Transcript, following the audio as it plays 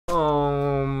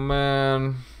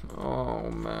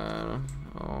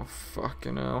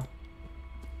Fucking hell.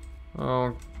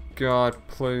 Oh god,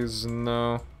 please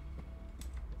no.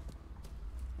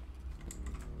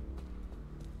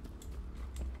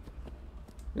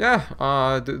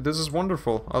 Yeah, this is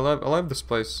wonderful. I love this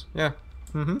place. Yeah.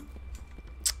 Mm-hmm.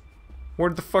 Where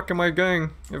the fuck am I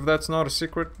going, if that's not a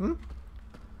secret? Hmm?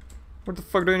 Where the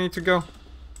fuck do I need to go?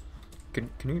 Can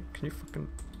you fucking...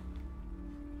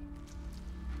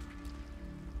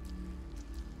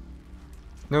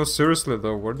 No, seriously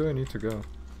though, where do I need to go?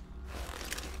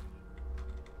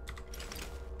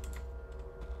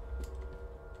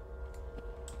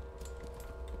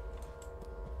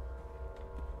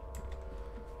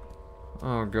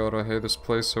 Oh god, I hate this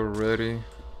place already.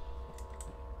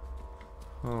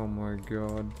 Oh my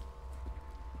god.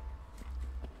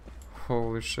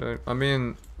 Holy shit. I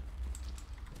mean...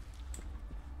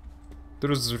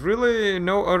 There's really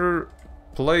no other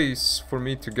place for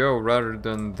me to go rather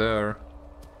than there.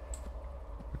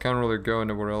 I can't really go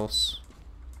anywhere else,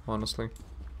 honestly.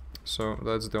 So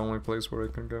that's the only place where I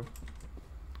can go.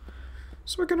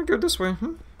 So we're gonna go this way,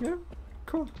 hmm? Yeah,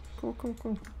 cool, cool, cool,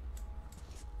 cool.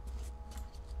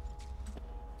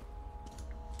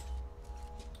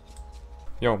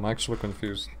 Yo, I'm actually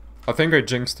confused. I think I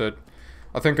jinxed it.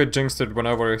 I think I jinxed it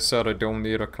whenever I said I don't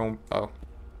need a oh,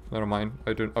 never mind.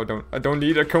 I don't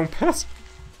need a compass.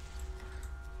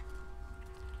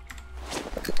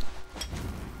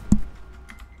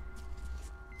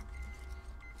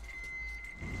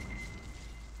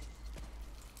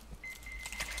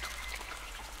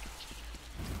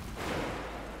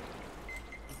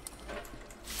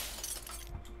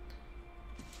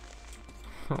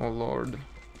 Oh lord.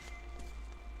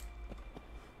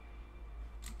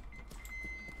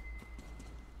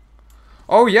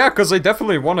 Oh yeah, because I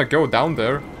definitely want to go down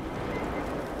there.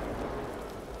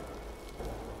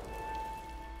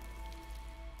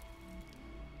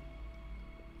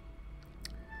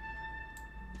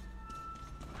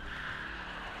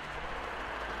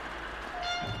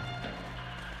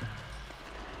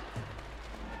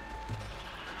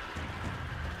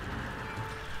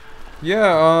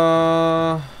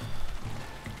 Yeah,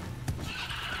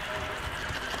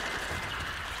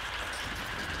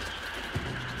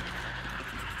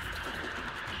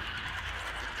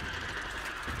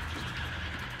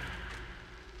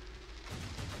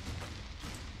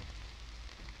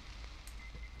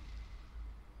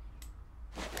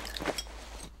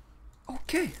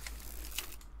 okay.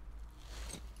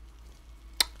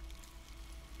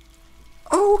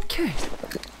 Okay.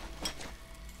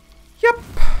 Yep.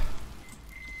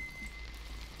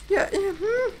 Yeah,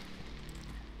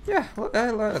 yeah,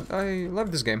 I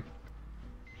love this game.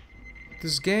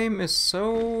 This game is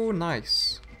so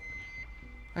nice.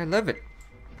 I love it.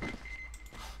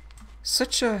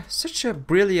 Such a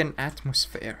brilliant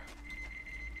atmosphere.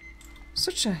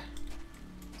 Such a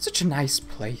nice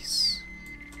place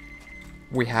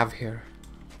we have here.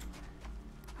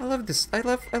 I love this. I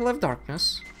love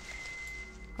darkness.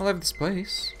 I love this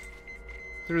place.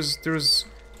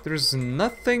 There's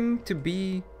nothing to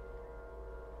be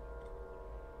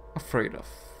afraid of.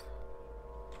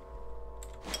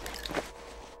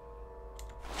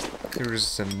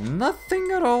 There's nothing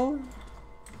at all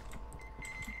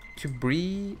to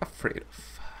be afraid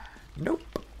of.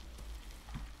 Nope.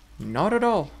 Not at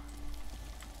all.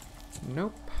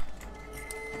 Nope.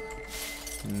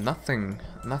 Nothing.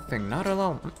 Nothing. Not at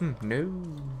all.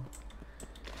 No.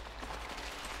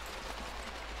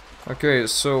 Okay,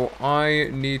 so I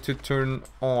need to turn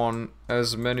on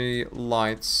as many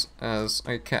lights as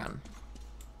I can.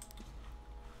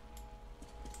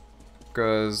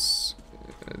 Because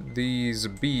these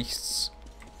beasts,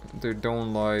 they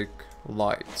don't like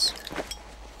lights.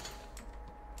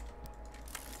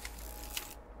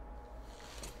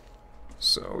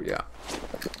 So yeah.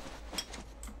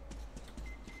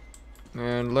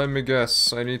 And let me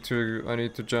guess, I need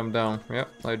to jump down. Yep,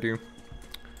 I do.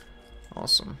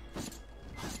 Awesome.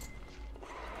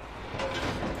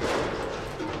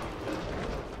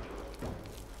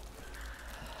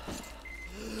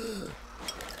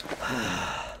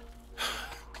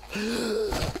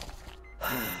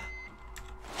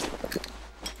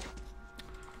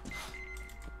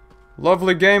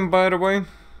 Lovely game, by the way.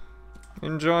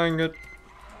 Enjoying it.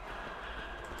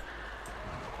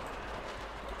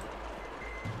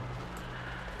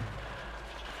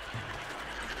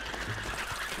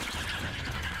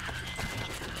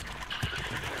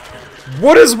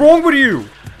 What is wrong with you?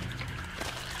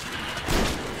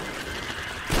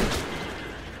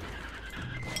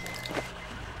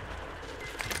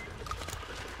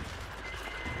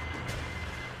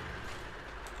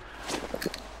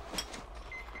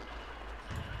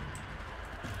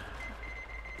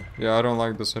 Yeah, I don't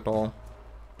like this at all.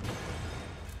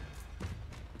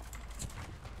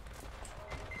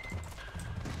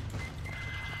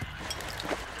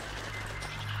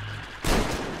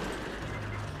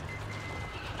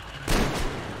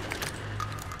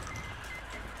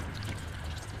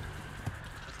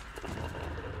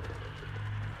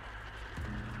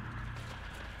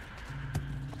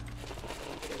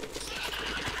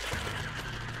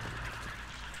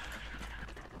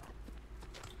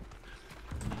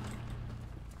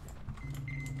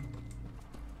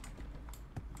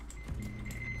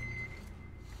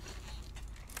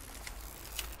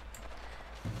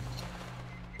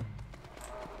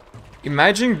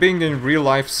 Imagine being in real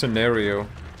life scenario.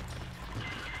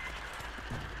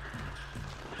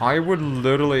 I would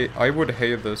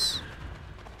hate this.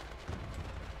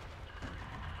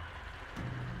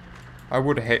 I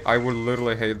would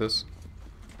literally hate this.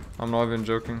 I'm not even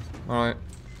joking. Alright.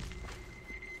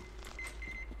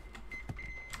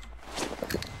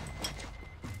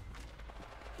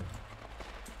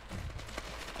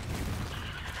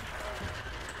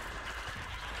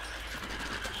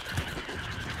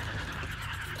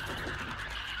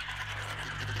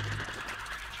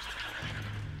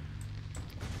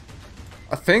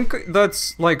 I think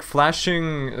that's like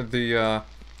flashing the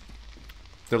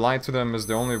light to them is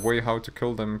the only way how to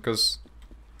kill them, because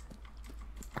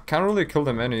I can't really kill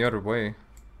them any other way.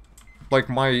 Like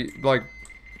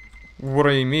what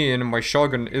I mean, my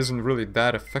shotgun isn't really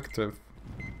that effective.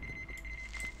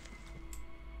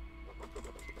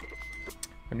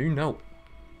 A new note.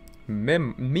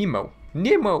 Nemo.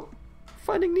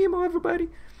 Finding Nemo, everybody.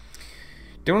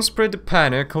 Don't spread the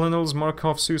panic. Colonel's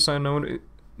Markov's suicide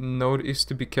note is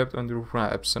to be kept under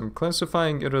wraps. I'm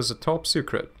classifying it as a top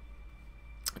secret.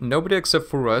 Nobody except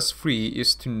for us three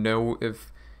is to know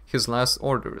if his last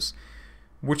orders,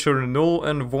 which are null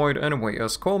and void anyway,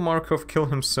 as Cole Markov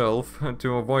killed himself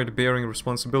to avoid bearing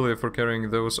responsibility for carrying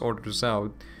those orders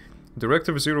out.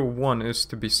 Directive 01 is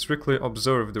to be strictly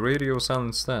observed. The radio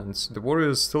silence stands. The war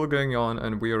is still going on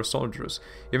and we are soldiers.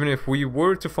 Even if we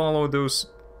were to follow those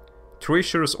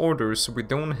treacherous orders, we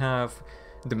don't have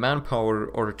the manpower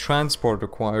or transport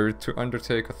required to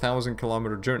undertake a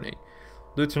 1,000-kilometer journey.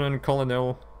 Lieutenant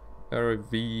Colonel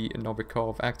R.V.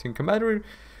 Novikov, acting commander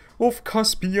of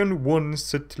Caspian 1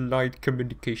 Satellite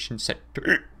Communication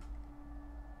Center.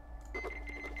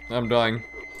 I'm dying.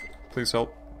 Please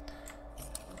help.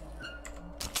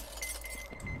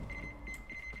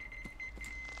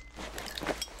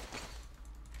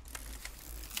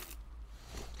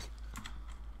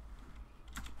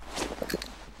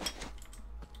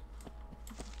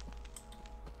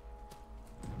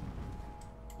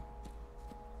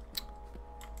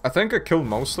 I think I killed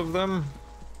most of them.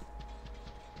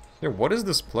 Yeah, what is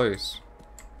this place?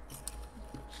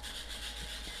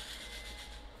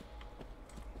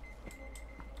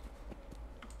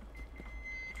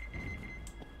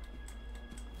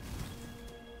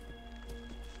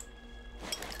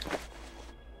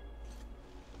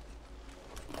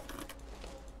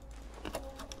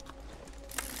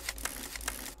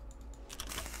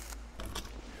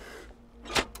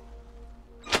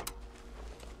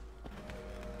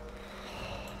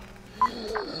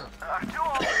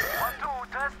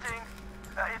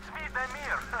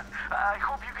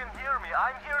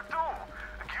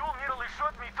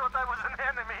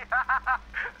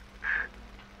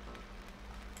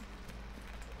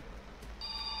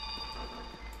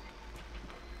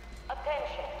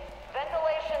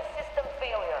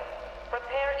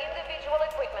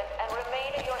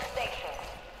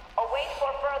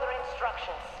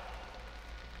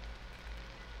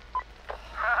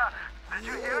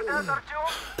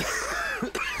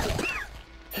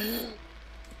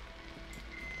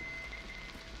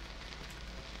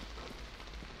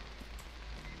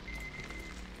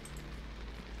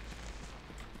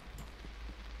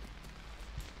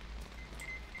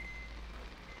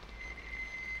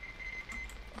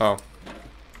 Oh.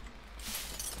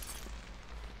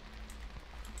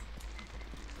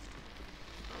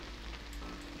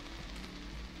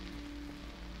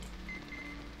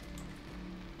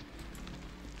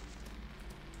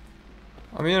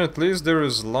 I mean, at least there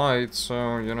is light,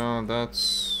 so, you know,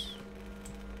 that's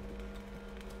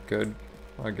good,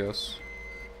 I guess.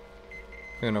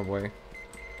 In a way.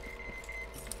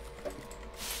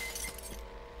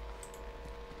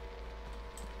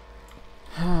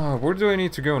 Where do I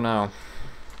need to go now?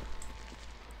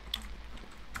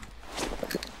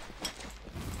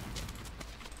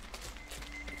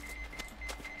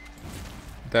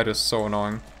 That is so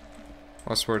annoying.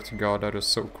 I swear to God, that is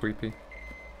so creepy.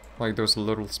 Like those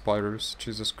little spiders.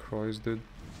 Jesus Christ, dude.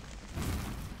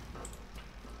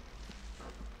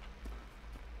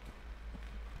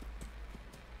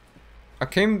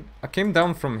 came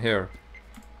down from here.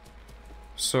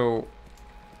 So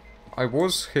I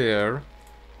was here.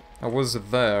 I was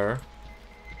there.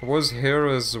 I was here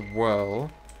as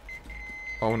well.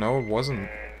 Oh no, it wasn't.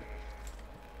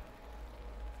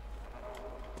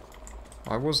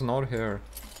 I was not here.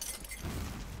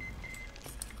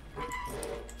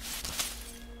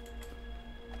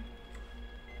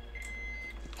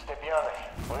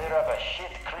 We're up a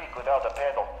shit creek without a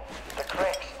pedal. The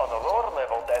cracks on the lower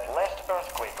level that last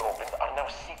earthquake opened are now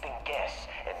seeping gas,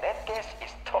 and that gas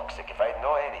is toxic if I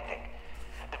know anything.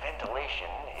 The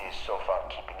ventilation is so far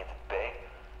keeping it at bay.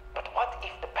 But what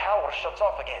if the power shuts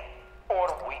off again? Or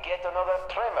we get another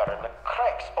tremor and the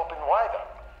cracks open wider?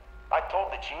 I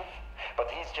told the chief,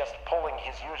 but he's just pulling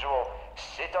his usual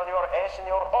sit on your ass in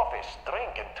your office,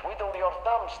 drink and twiddle your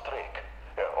thumbs trick.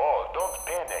 Oh, don't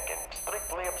panic and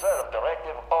strictly observe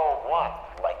Directive 01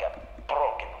 like a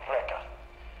broken record.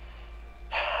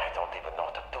 I don't even know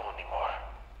what to do anymore.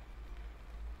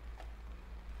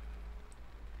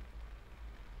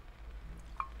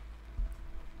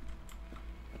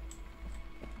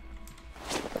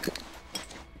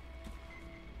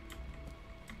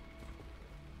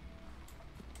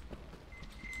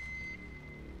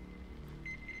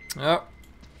 Yep.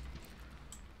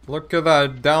 Look at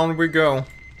that, down we go.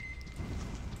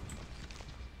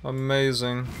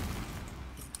 Amazing.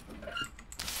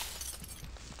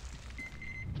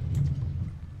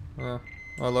 Yeah,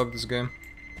 I love this game.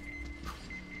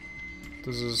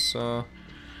 This is, oh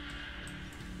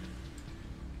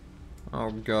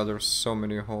god, there's so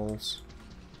many holes.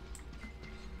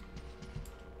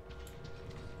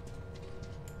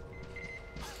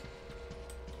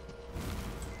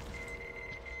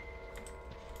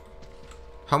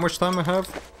 How much time I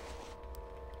have?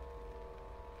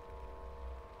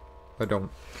 I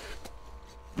don't.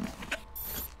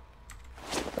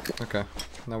 Okay,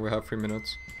 now we have 3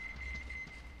 minutes.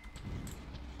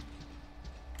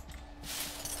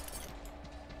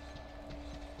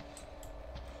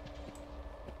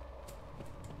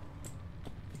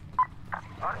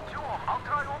 Artyom, I'll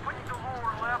try opening the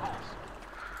lower levels.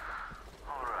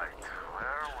 Alright,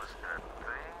 where was that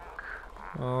thing?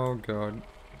 Oh god.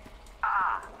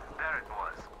 Ah, there it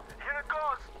was. Here it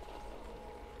goes.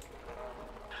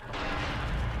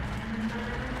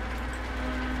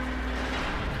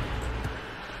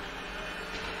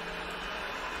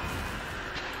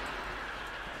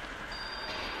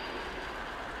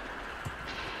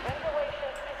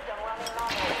 Ventilation system running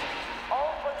normally.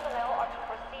 All personnel are to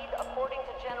proceed according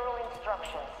to general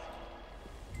instructions.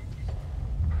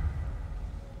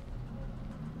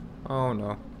 Oh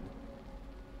no.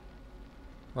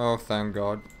 Oh, thank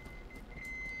god.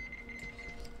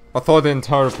 I thought the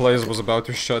entire place was about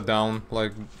to shut down.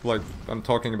 Like I'm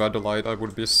talking about the light. I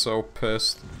would be so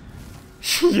pissed.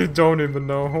 You don't even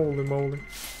know, holy moly.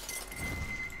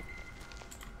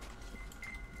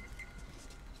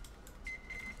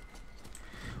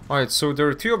 Alright, so there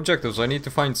are 2 objectives. I need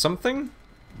to find something.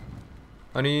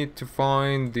 I need to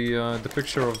find the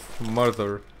picture of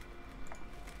Mother.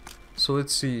 So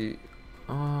let's see.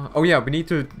 Oh yeah, we need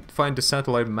to find the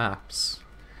satellite maps.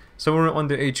 Somewhere on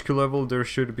the HQ level there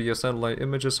should be a satellite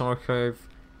images archive.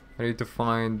 I need to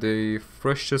find the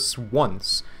freshest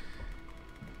ones.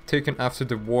 Taken after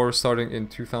the war starting in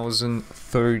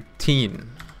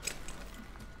 2013.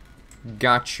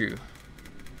 Got you.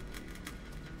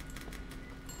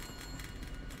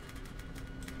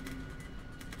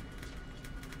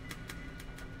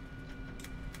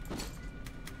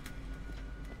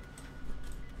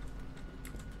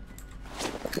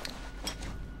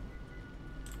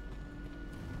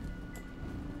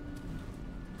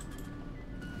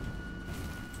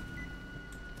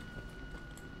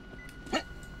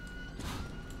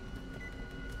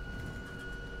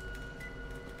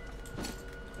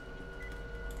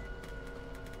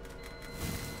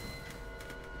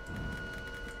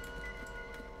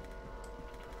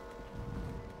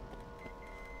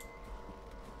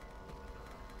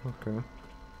 Okay.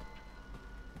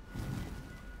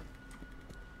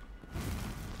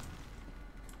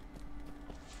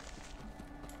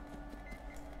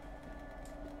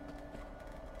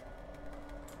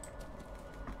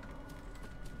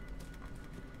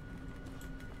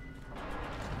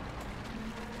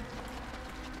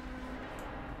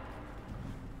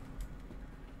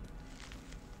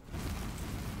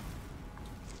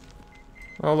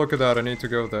 Oh, look at that, I need to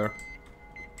go there.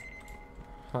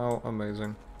 How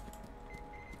amazing.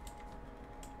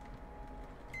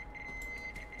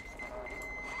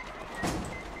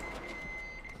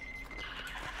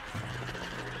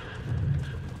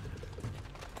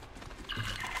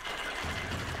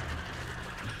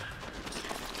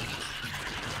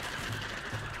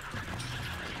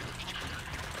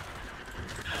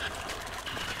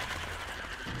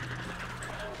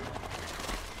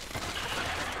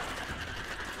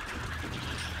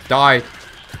 Die.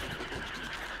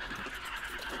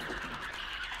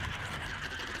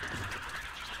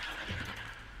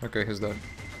 Okay, he's dead.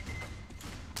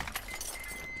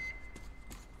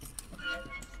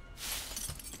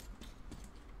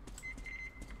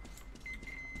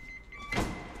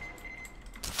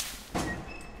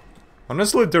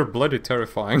 Honestly, they're bloody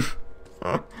terrifying.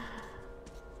 I'm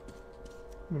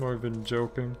not even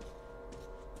joking.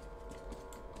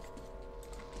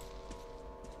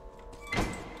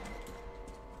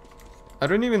 I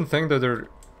don't even think that they're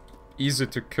easy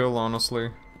to kill,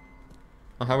 honestly.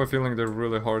 I have a feeling they're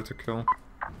really hard to kill.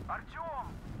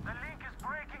 Artyom, the link is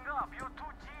breaking up. You're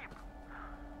too deep.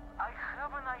 I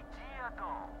have an idea,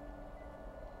 though.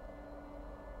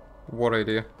 What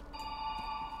idea?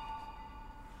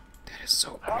 That is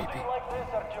so How do creepy. you like this,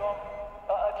 Artyom?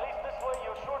 At least this way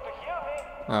you're sure to hear me.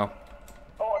 Oh.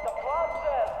 Oh, the plan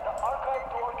says the archive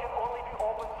door can only be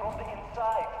opened from the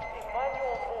inside, in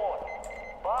manual mode.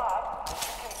 But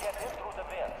you can get in through the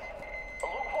vents.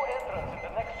 Look for entrance in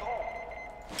the next room.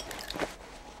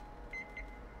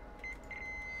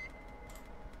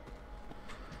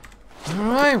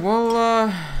 Alright,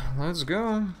 well, let's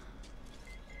go.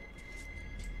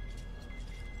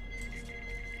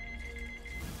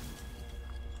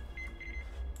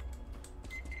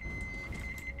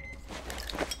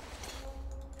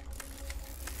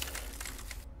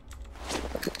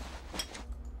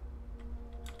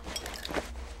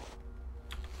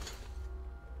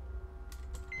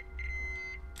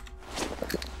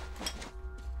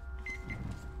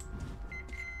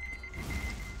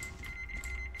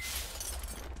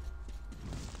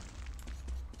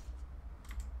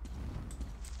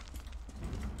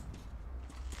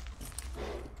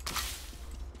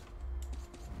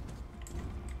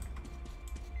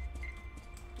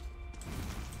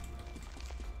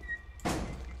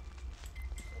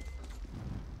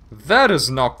 That is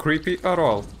not creepy at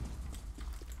all.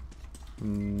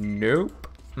 Nope.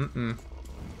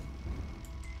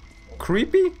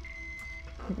 Creepy?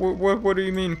 What do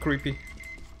you mean creepy?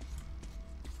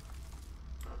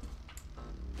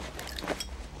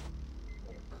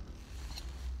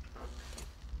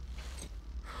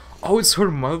 Oh, it's her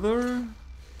mother?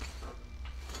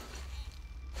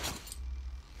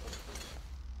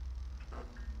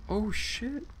 Oh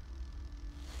shit.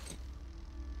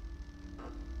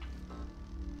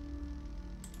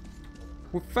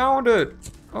 We found it!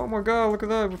 Oh my god, look at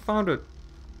that, we found it.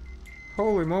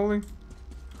 Holy moly.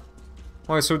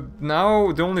 Alright, so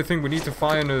now the only thing we need to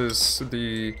find is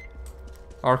the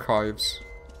archives.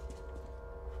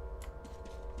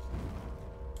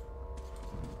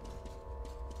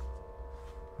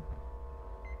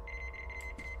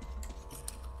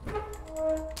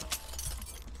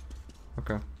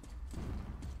 Okay.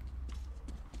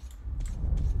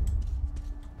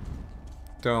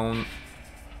 Don't.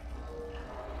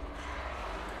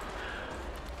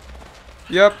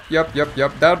 Yep.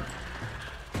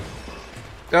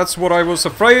 That's what I was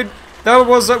afraid. That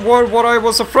was what I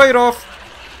was afraid of.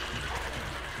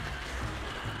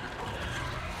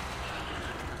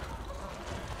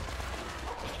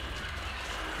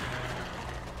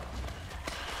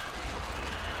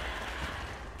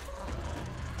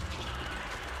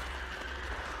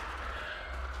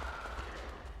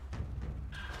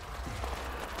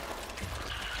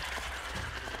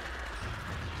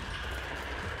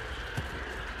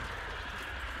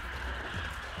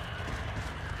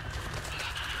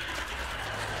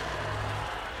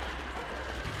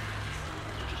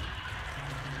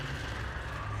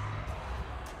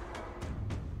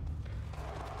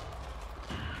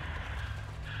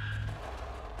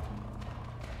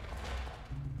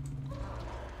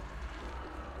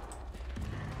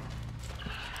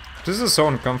 This is so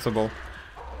uncomfortable.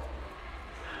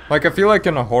 Like, I feel like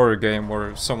in a horror game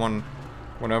where someone,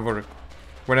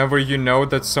 whenever you know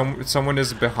that someone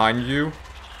is behind you,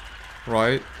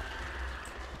 right?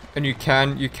 And you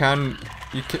can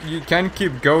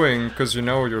keep going because you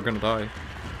know you're gonna die.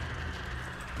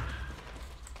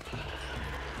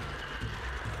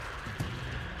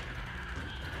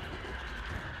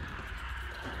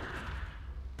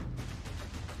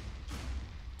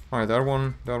 Alright, that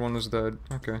one is dead.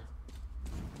 Okay.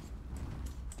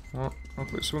 Well,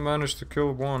 at least we managed to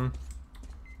kill one.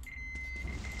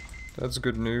 That's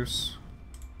good news,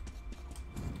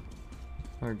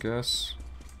 I guess.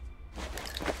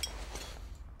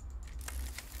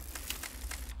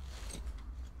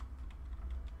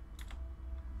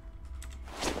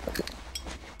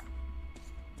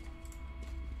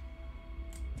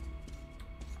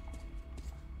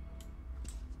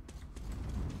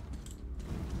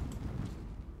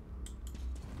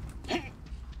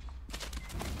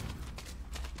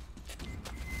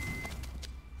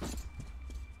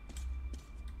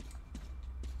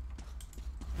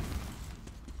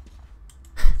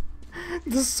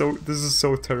 This is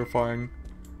so terrifying.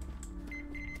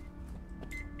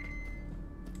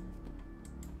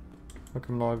 Like,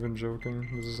 I'm not even joking.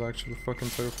 This is actually fucking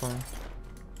terrifying.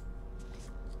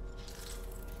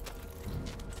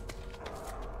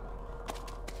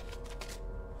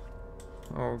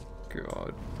 Oh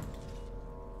god.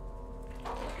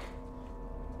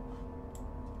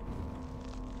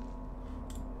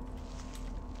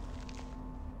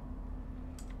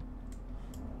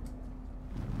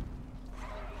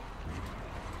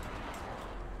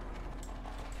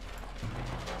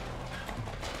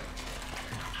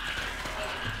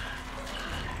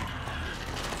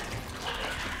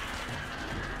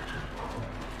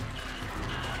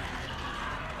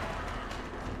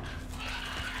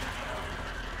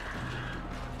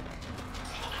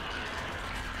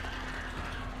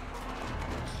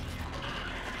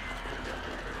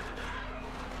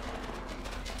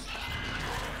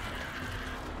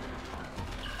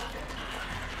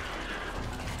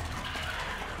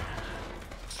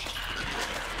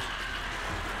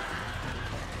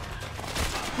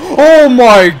 Oh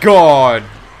my god!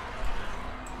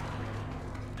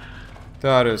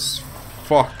 That is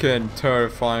fucking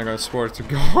terrifying, I swear to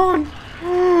god.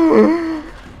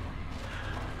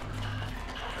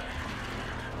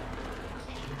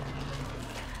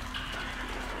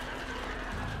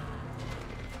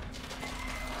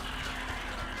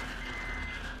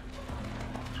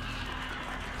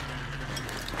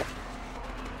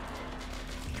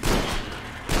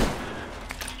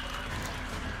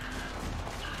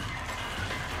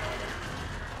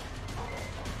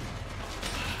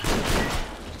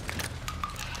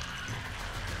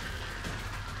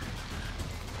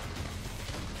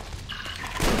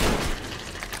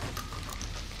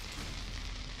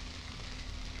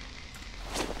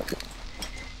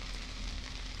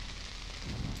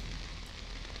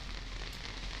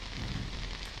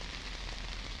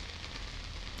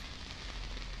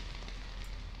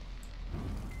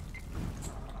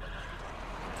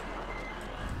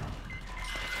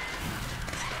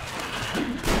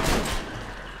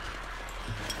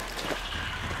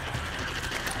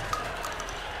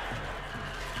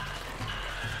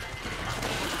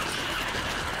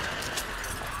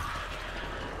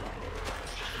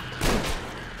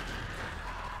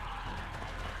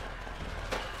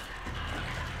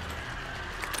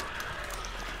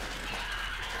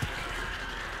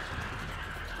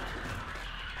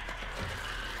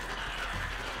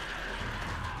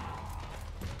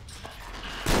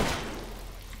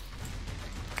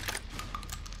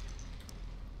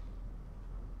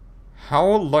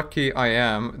 How lucky I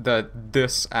am that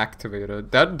this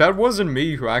activated. That wasn't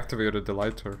me who activated the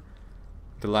lighter.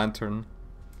 The lantern.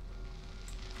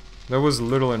 That was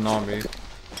literally not me.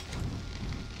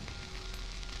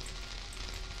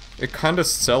 It kinda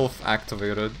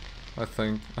self-activated, I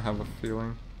think. I have a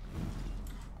feeling.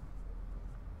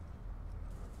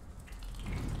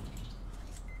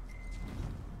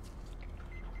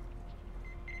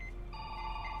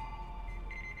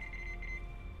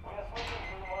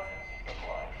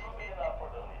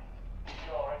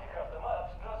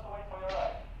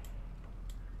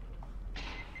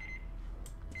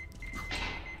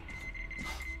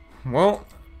 Well,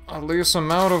 at least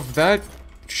I'm out of that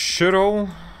shithole.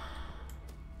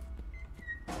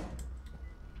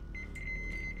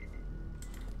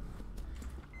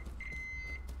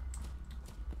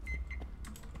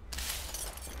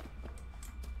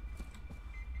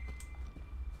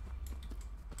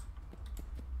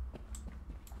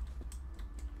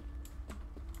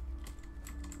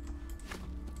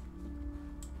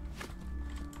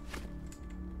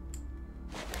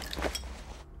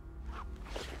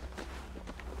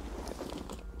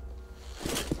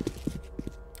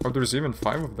 Oh, there's even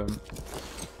 5 of them.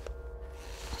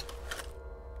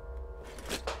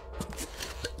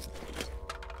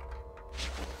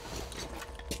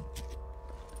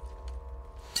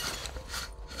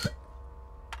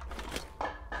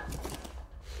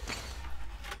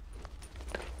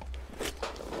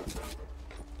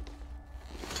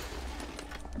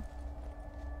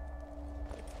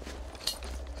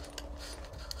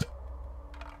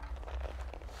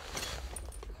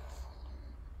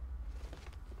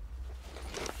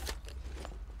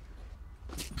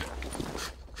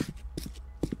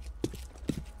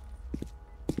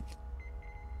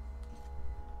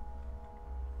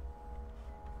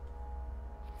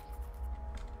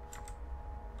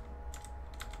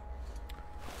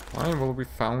 Fine, well, we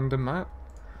found the map.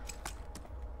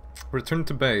 Return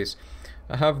to base.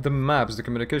 I have the maps. The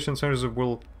communication center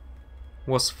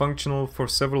was functional for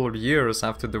several years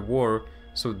after the war,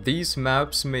 So these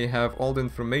maps may have all the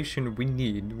information we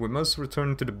need. We must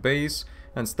return to the base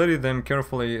and study them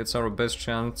carefully. It's our best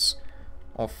chance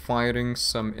of finding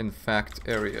some infect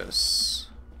areas.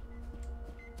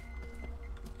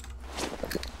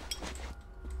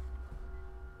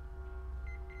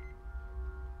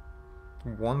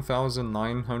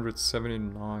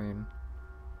 $1,979.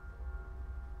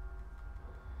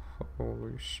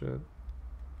 Holy shit.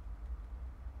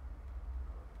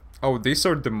 Oh, these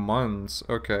are the months.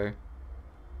 Okay.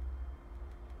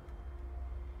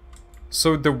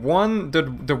 So the one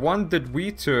that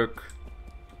we took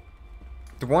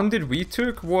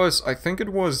was, I think it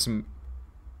was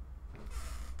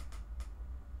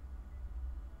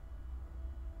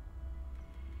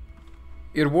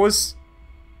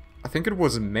I think it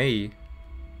was May.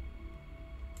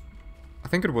 I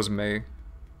think it was May.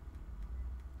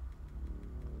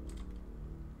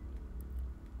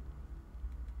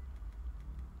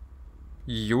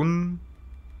 Yule?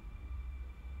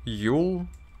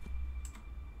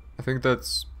 I think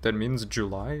that means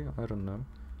July? I don't know.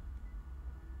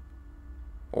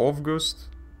 August?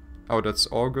 Oh, that's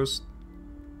August.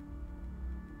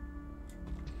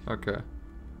 Okay.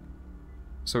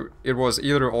 So it was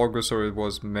either August or it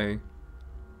was May.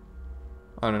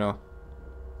 I don't know.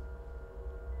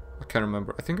 I can't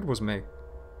remember. I think it was May.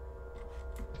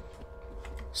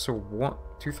 So what?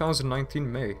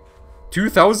 2019 May.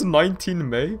 2019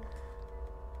 May?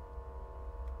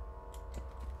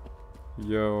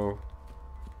 Yo.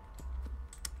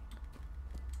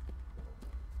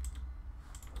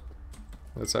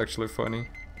 That's actually funny.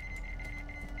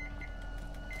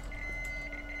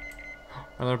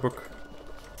 Another book.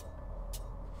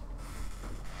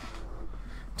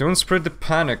 Don't spread the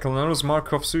panic. Leonardo's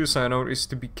Markov suicide note is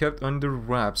to be kept under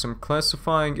wraps. I'm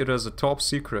classifying it as a top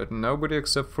secret. Nobody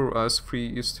except for us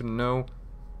three is to know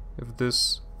if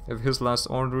his last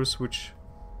orders, which...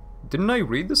 Didn't I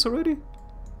read this already?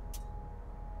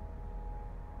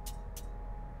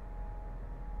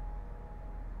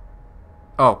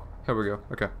 Oh, here we go.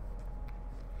 Okay.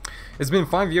 It's been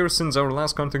 5 years since our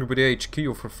last contact with the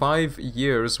HQ. For 5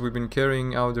 years, we've been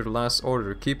carrying out their last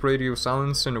order. Keep radio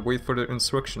silence and wait for their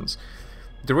instructions.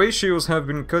 The ratios have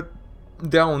been cut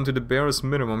down to the barest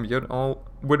minimum, yet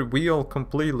we will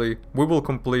completely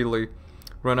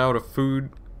run out of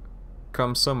food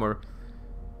come summer.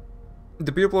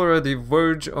 The people are at the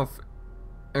verge of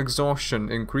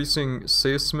exhaustion. Increasing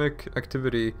seismic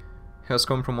activity has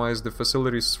compromised the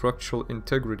facility's structural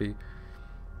integrity.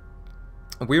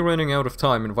 We're running out of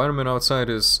time. Environment outside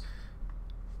is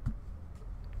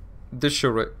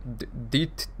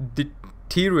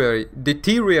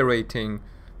deteriorating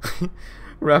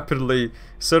rapidly.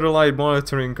 Satellite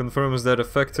monitoring confirms that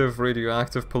effective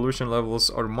radioactive pollution levels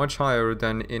are much higher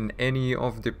than in any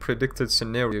of the predicted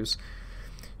scenarios.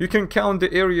 You can count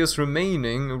the areas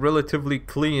remaining relatively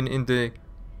clean in the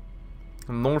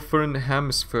northern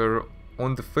hemisphere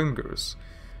on the fingers.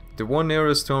 The one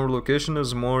nearest to our location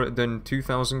is more than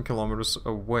 2,000 kilometers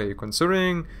away.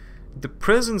 Considering the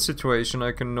present situation,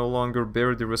 I can no longer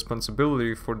bear the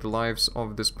responsibility for the lives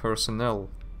of the personnel.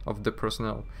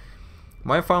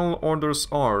 My final orders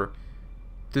are: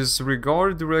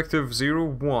 disregard Directive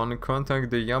 01, contact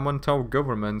the Yamantau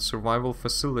government survival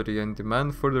facility and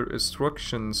demand further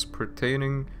instructions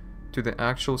pertaining to the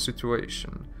actual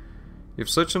situation. If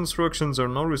such instructions are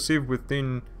not received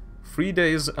within 3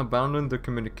 days, abandon the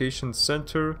communications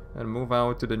center and move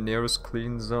out to the nearest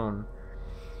clean zone.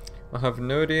 I have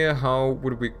no idea how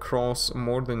would we cross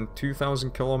more than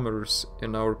 2,000 kilometers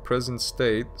in our present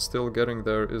state. Still getting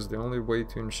there is the only way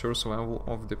to ensure survival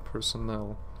of the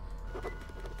personnel.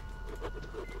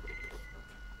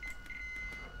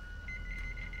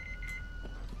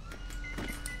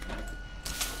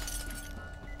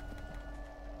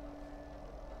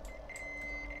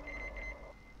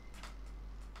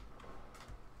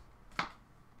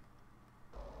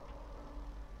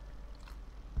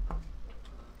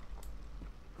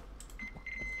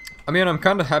 I mean, I'm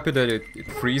kind of happy that it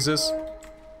freezes,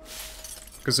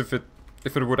 because if it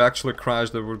would actually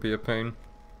crash, that would be a pain.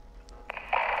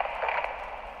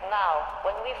 Now,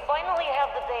 when we finally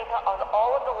have the data on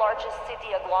all of the largest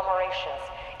city agglomerations,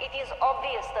 it is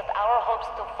obvious that our hopes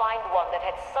to find one that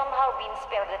had somehow been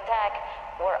spared attack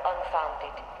were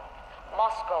unfounded.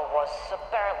 Moscow was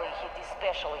apparently hit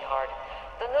especially hard.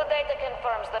 The new data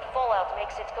confirms that fallout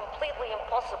makes it completely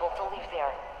impossible to live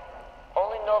there.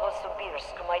 Only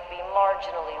Novosibirsk might be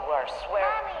marginally worse, where...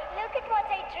 Mommy, look at what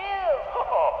I drew!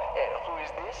 Oh, who is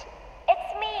this?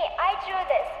 It's me! I drew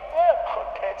this! Look! Oh,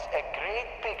 that's a great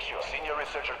picture. Senior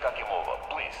Researcher Kakimova,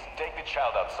 please, take the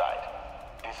child outside.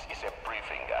 This is a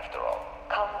briefing, after all.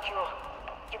 Count your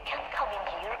You can't come in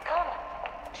here. Come.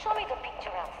 Show me the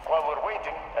picture outside. While we're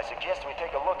waiting, I suggest we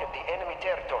take a look at the enemy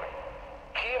territory.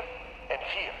 Here and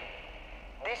here.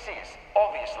 This is,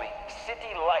 obviously,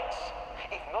 city lights.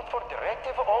 If not for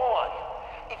Directive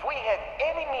 01, if we had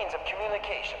any means of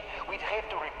communication, we'd have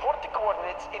to report the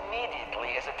coordinates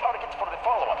immediately as a target for the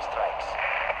follow-up strikes.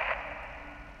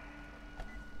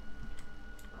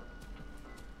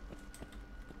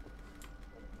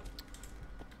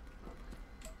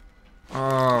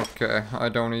 Okay, I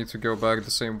don't need to go back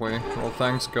the same way. Well,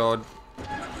 thanks God.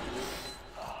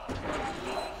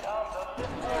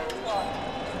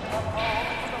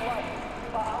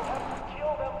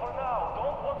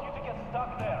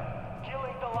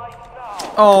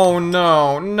 Oh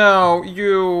no, no,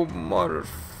 you motherfucker.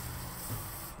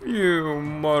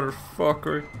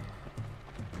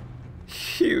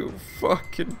 You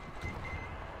fucking...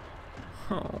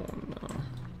 Oh no.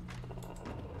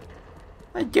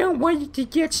 I don't want you to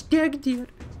get stuck there.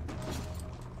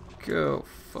 Go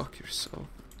fuck yourself.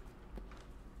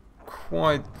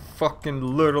 Quite fucking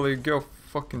literally go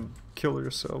fucking kill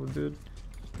yourself, dude.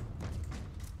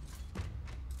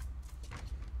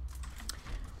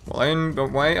 Well, I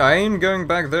ain't going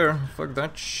back there. Fuck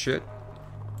that shit.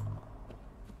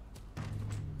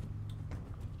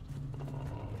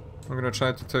 I'm gonna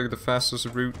try to take the fastest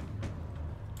route.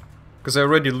 Because I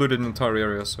already looted an entire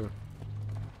area, so...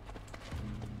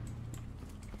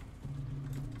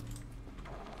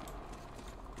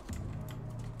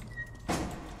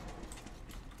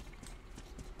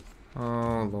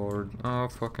 Oh lord. Oh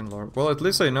fucking lord. Well, at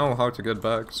least I know how to get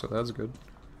back, so that's good.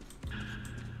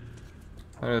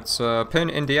 And it's pin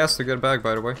in the ass to get back,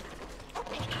 by the way.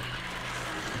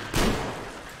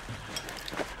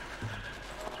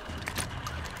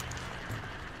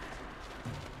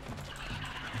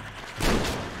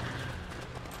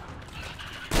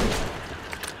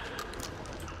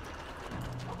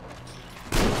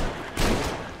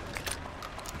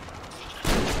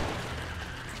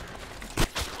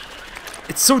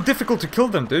 It's so difficult to kill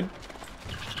them, dude.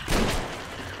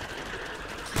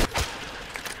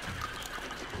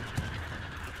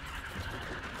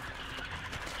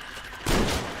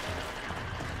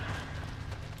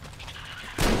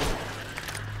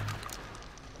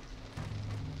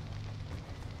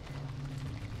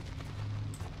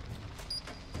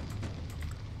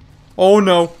 Oh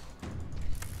no.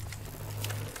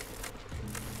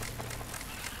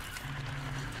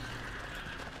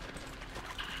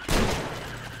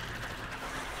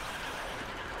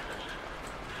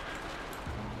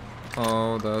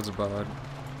 Oh, that's bad.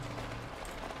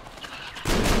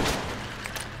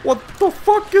 What the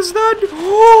fuck is that?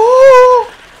 Oh!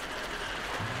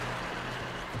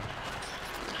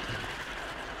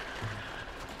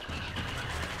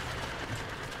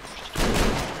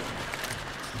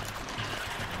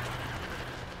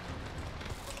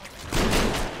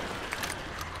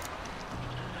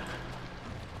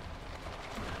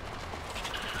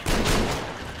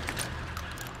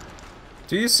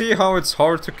 Do you see how it's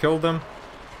hard to kill them?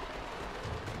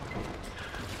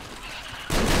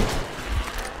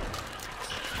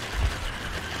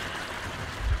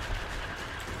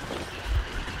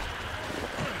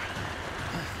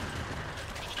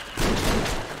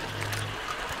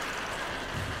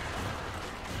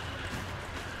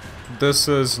 This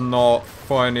is not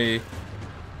funny.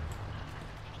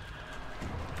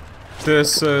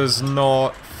 This is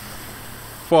not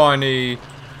funny.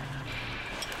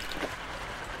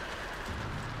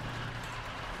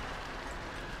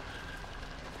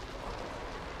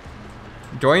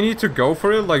 Do I need to go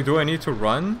for it? Like, do I need to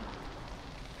run?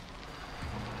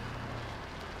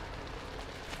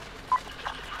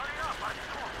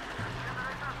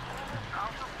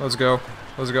 Let's go.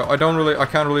 Let's go. I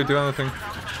can't really do anything.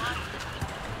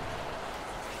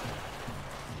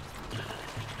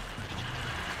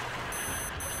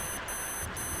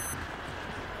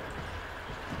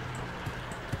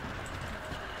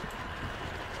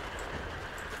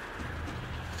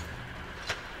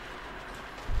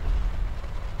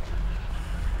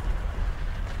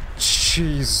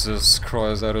 Jesus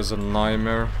Christ, that is a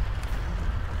nightmare.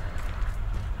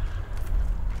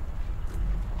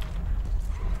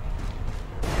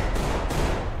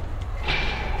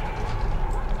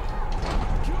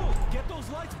 Get those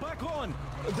lights back on!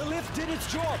 The lift did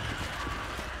its job!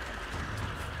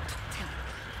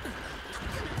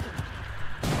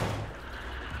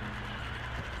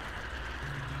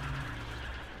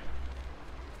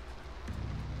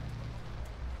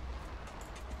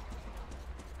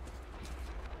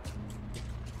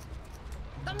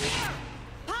 The mirror!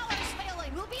 Power's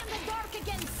failing! We'll be in the dark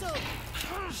again soon!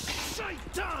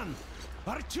 Shaitan!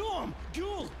 Artyom!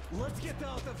 Gul! Let's get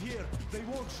out of here! They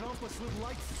won't jump us with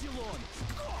lights still on!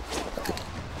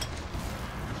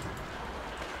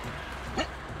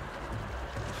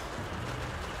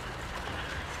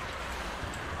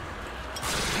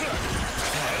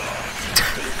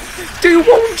 They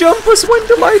won't jump us when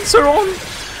the lights are on!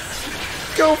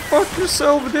 Go fuck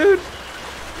yourself, dude!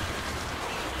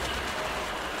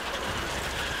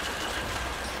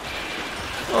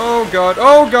 Oh god,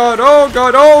 oh god, oh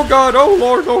god, oh god, oh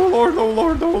lord, oh lord, oh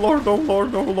lord, oh lord, oh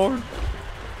lord, oh lord.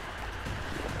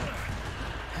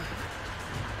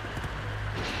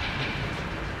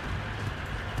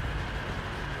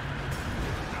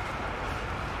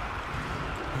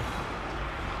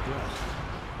 Well,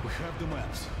 we have the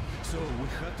maps, so we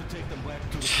had to take them back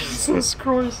to the Jesus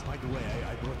Christ. By the way,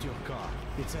 I brought your car.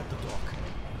 It's at the dock.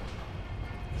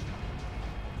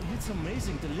 It's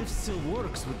amazing the lift still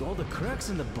works with all the cracks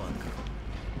in the bunker.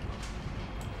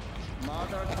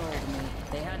 Mother told me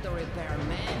they had to repair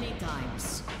many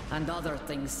times, and other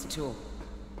things too.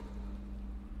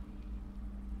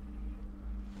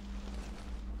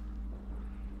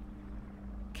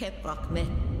 Keprakme.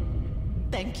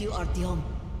 Thank you, Artyom.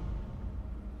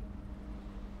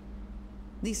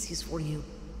 This is for you.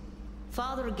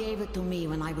 Father gave it to me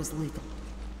when I was little.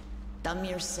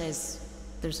 Damir says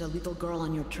there's a little girl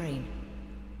on your train.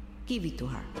 Give it to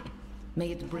her.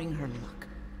 May it bring her luck.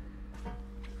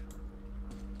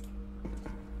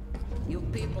 You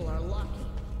people are lucky.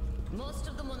 Most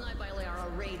of the Munai Baile are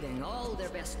raiding all their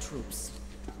best troops.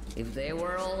 If they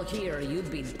were all here,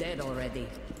 you'd be dead already.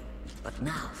 But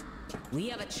now, we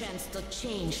have a chance to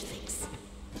change things.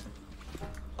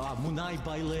 Munai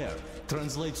Bailer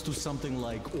translates to something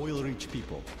like oil-rich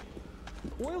people.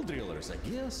 Oil drillers, I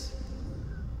guess.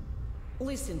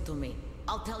 Listen to me.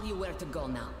 I'll tell you where to go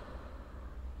now.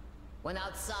 When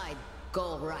outside,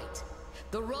 go right.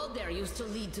 The road there used to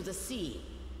lead to the sea.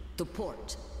 To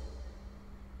port.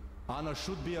 Anna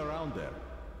should be around there.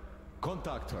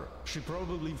 Contact her. She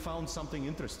probably found something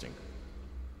interesting.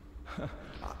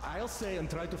 I'll stay and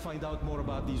try to find out more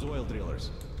about these oil drillers.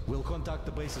 We'll contact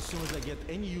the base as soon as I get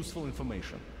any useful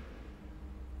information.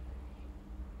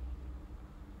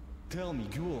 Tell me,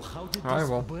 Gul, how did this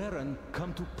Baron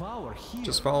come to power here?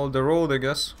 Just follow the road, I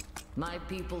guess. My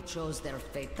people chose their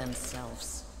fate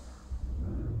themselves.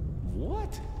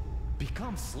 What?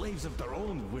 Become slaves of their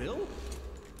own will?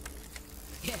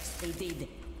 Yes, they did.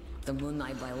 The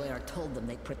Munai Baile told them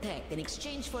they'd protect in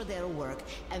exchange for their work,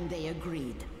 and they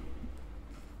agreed.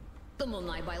 The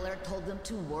Munai Baile told them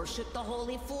to worship the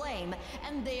Holy Flame,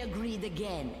 and they agreed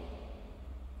again.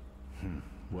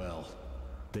 Well,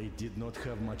 they did not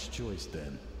have much choice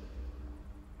then.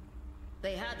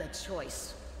 They had a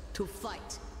choice. To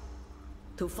fight.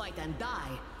 To fight and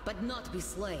die, but not be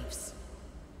slaves.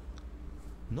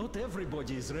 Not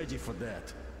everybody is ready for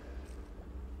that.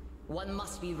 One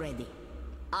must be ready.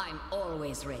 I'm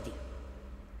always ready.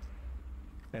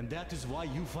 And that is why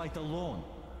you fight alone.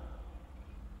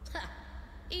 Ha!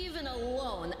 Even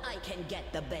alone, I can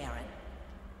get the Baron.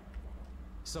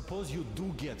 Suppose you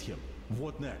do get him.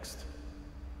 What next?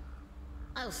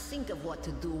 I'll think of what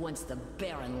to do once the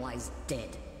Baron lies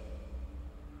dead.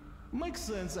 Makes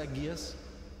sense, I guess.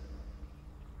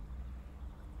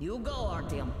 You go,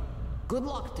 Artyom. Good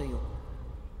luck to you.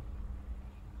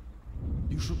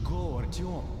 You should go,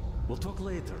 Artyom. We'll talk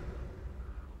later.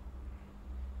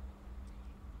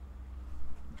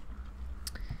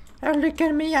 Oh, look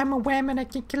at me, I'm a woman, I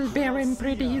can kill Baron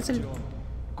pretty easily. Artyom.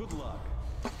 Good luck.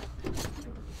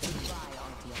 Goodbye,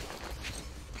 Artyom.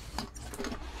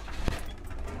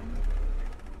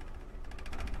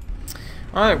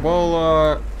 Alright,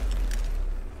 well,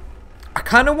 I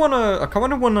kinda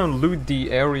wanna loot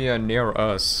the area near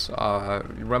us.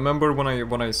 Remember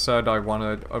when I said I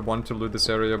want to loot this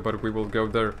area, but we will go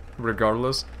there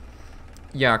regardless?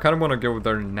 Yeah, I kinda wanna go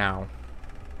there now.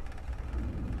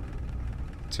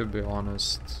 To be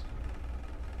honest.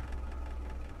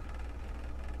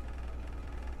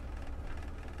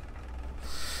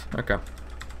 Okay.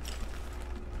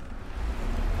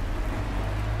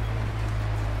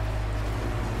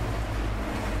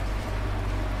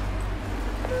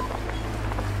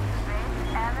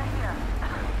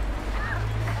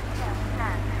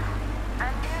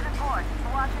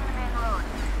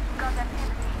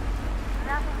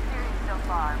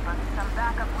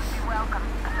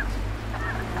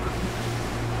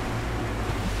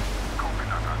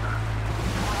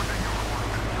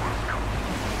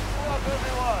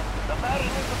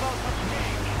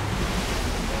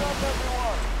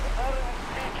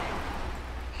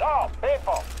 So,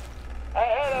 people, I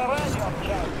had a radio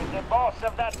chat with the boss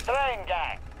of that train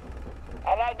gang.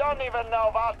 and I don't even know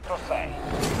what to say.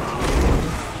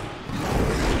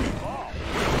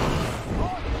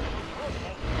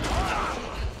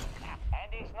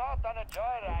 And he's not on a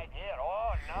joyride here,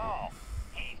 oh no.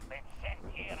 He's been sent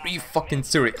here. Are you fucking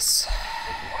serious?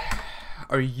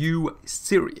 Are you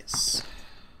serious?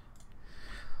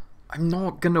 I'm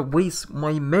not gonna waste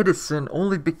my medicine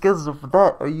only because of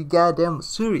that. Are you goddamn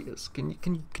serious? Can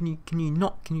you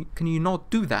not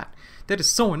do that? That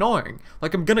is so annoying.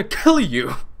 Like, I'm gonna kill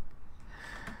you.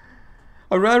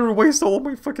 I'd rather waste all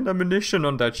my fucking ammunition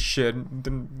on that shit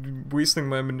than wasting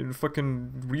my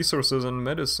fucking resources on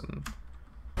medicine.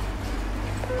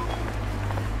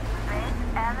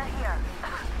 Anna here.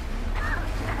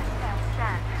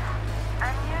 Stan,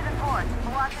 I'm near the port,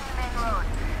 watching the main road.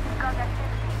 Got activity.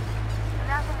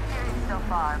 Nothing serious so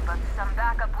far, but some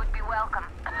backup would be welcome.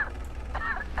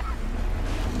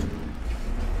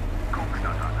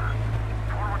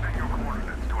 Forwarding your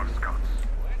coordinates to our scouts.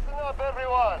 Listen up,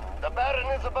 everyone. The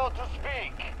Baron is about to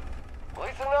speak.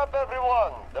 Listen up,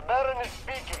 everyone. The Baron is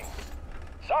speaking.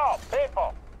 So,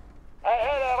 people, I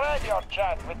had a radio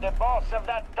chat with the boss of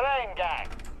that train gang,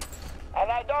 and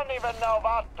I don't even know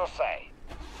what to say.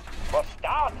 For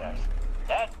starters,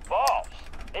 that boss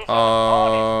is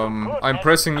I'm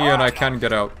pressing you and I can't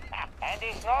get out. And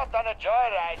he's not on a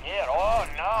joyride here, oh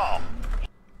no.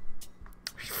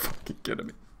 Are you fucking kidding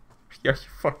me? Are you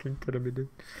fucking kidding me, dude?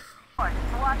 Watching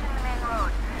the main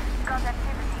road. Got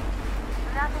activity.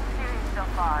 Nothing serious so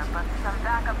far, but some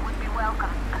backup would be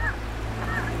welcome.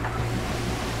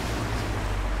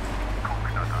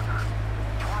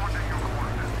 Forwarding your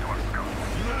coordinates to our scouts.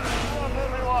 Listen up,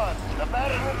 everyone. The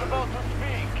Baron is about to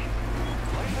speak.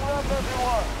 Listen up,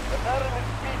 everyone. The Baron is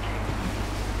speaking.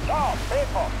 So,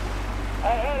 people,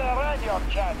 I had a radio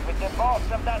chat with the boss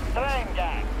of that train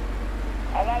gang,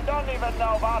 and I don't even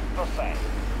know what to say.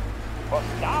 For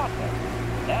starters,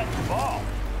 that boss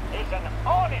is an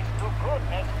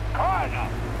honest-to-goodness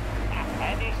colonel.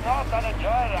 And he's not on a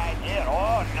joyride here,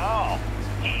 oh no.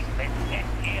 He's been sent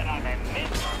here on a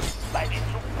mission by the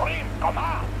Supreme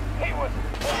Command. He was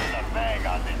rather vague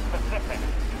on the specifics,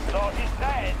 so he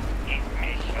said his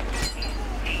mission is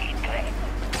secret.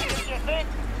 If you think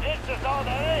this is all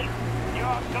there is,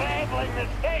 you're gravely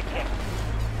mistaken.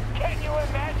 Can you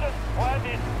imagine where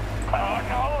this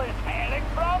colonel is hailing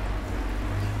from?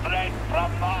 Straight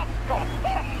from Moscow.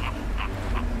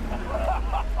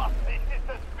 This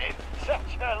has been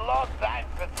such a long time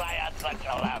since I had such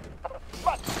a laugh.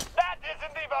 But that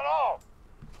isn't even all.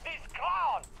 This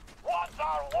clown wants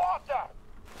our water,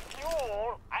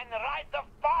 fuel, and right of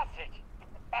passage.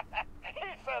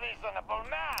 He's a reasonable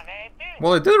man, ain't he?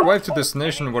 Well, it did arrive to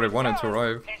destination where it wanted to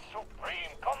arrive. The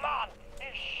Supreme Command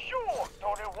is sure to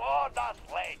reward us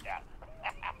later.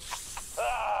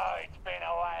 Oh, it's been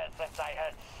a while since I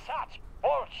heard such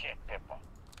bullshit, people.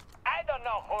 I don't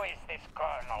know who is this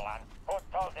colonel and who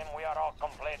told him we are all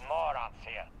complete morons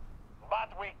here. But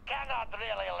we cannot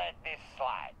really let this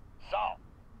slide. So,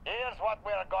 here's what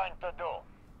we're going to do.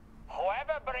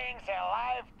 Whoever brings a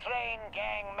live train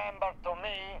gang member to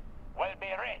me will be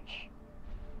rich.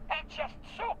 I'm just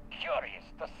so curious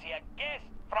to see a guest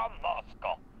from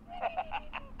Moscow.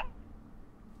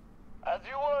 As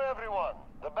you were, everyone,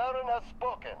 the Baron has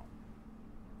spoken.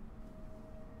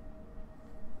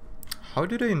 How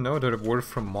do they know that we're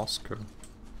from Moscow?